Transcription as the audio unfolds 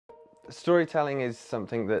Storytelling is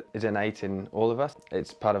something that is innate in all of us.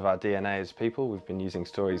 It's part of our DNA as people. We've been using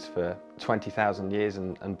stories for 20,000 years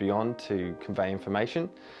and beyond to convey information.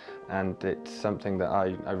 And it's something that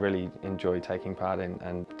I really enjoy taking part in,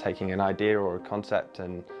 and taking an idea or a concept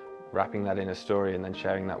and wrapping that in a story and then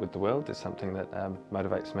sharing that with the world is something that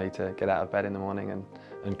motivates me to get out of bed in the morning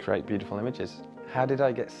and create beautiful images. How did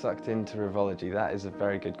I get sucked into Revology? That is a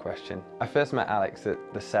very good question. I first met Alex at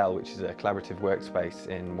The Cell, which is a collaborative workspace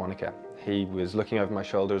in Wanaka. He was looking over my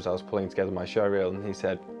shoulder as I was pulling together my showreel, and he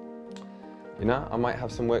said, "You know, I might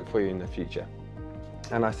have some work for you in the future."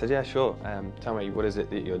 And I said, "Yeah, sure, tell me, what is it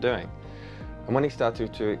that you're doing?" And when he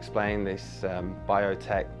started to explain this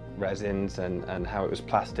biotech resins and how it was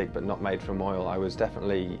plastic but not made from oil, I was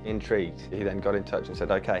definitely intrigued. He then got in touch and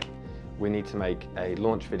said, "Okay, we need to make a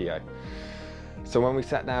launch video." So when we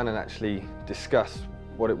sat down and actually discussed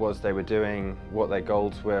what it was they were doing, what their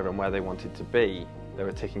goals were and where they wanted to be, they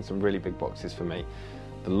were ticking some really big boxes for me.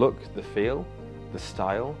 The look, the feel, the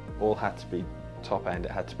style, all had to be top end.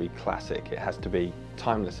 It had to be classic. It has to be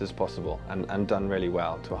timeless as possible and done really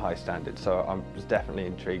well to a high standard. So I was definitely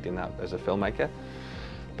intrigued in that as a filmmaker.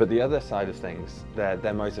 But the other side of things,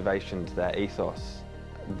 their motivations, their ethos,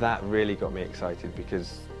 that really got me excited,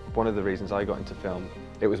 because one of the reasons I got into film,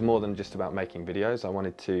 it was more than just about making videos. I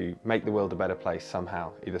wanted to make the world a better place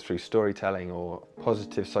somehow, either through storytelling or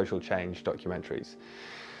positive social change documentaries.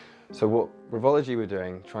 So what Revology were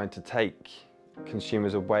doing, trying to take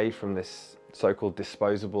consumers away from this so-called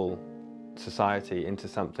disposable society into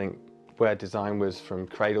something where design was from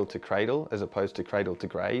cradle to cradle as opposed to cradle to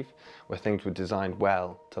grave, where things were designed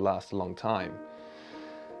well to last a long time.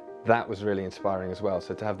 That was really inspiring as well.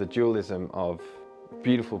 So to have the dualism of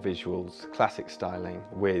beautiful visuals, classic styling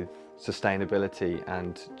with sustainability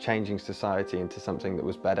and changing society into something that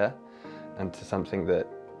was better and to something that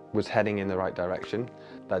was heading in the right direction,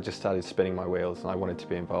 that just started spinning my wheels and I wanted to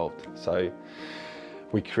be involved. So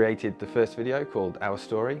we created the first video called Our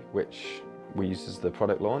Story, which we used as the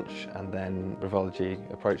product launch, and then Revology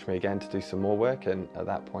approached me again to do some more work, and at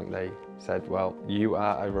that point they said, "Well, you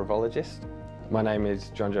are a Revologist." My name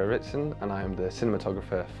is John Joe Ritson and I am the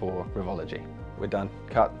cinematographer for Revology. We're done.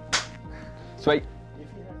 Cut. Sweet.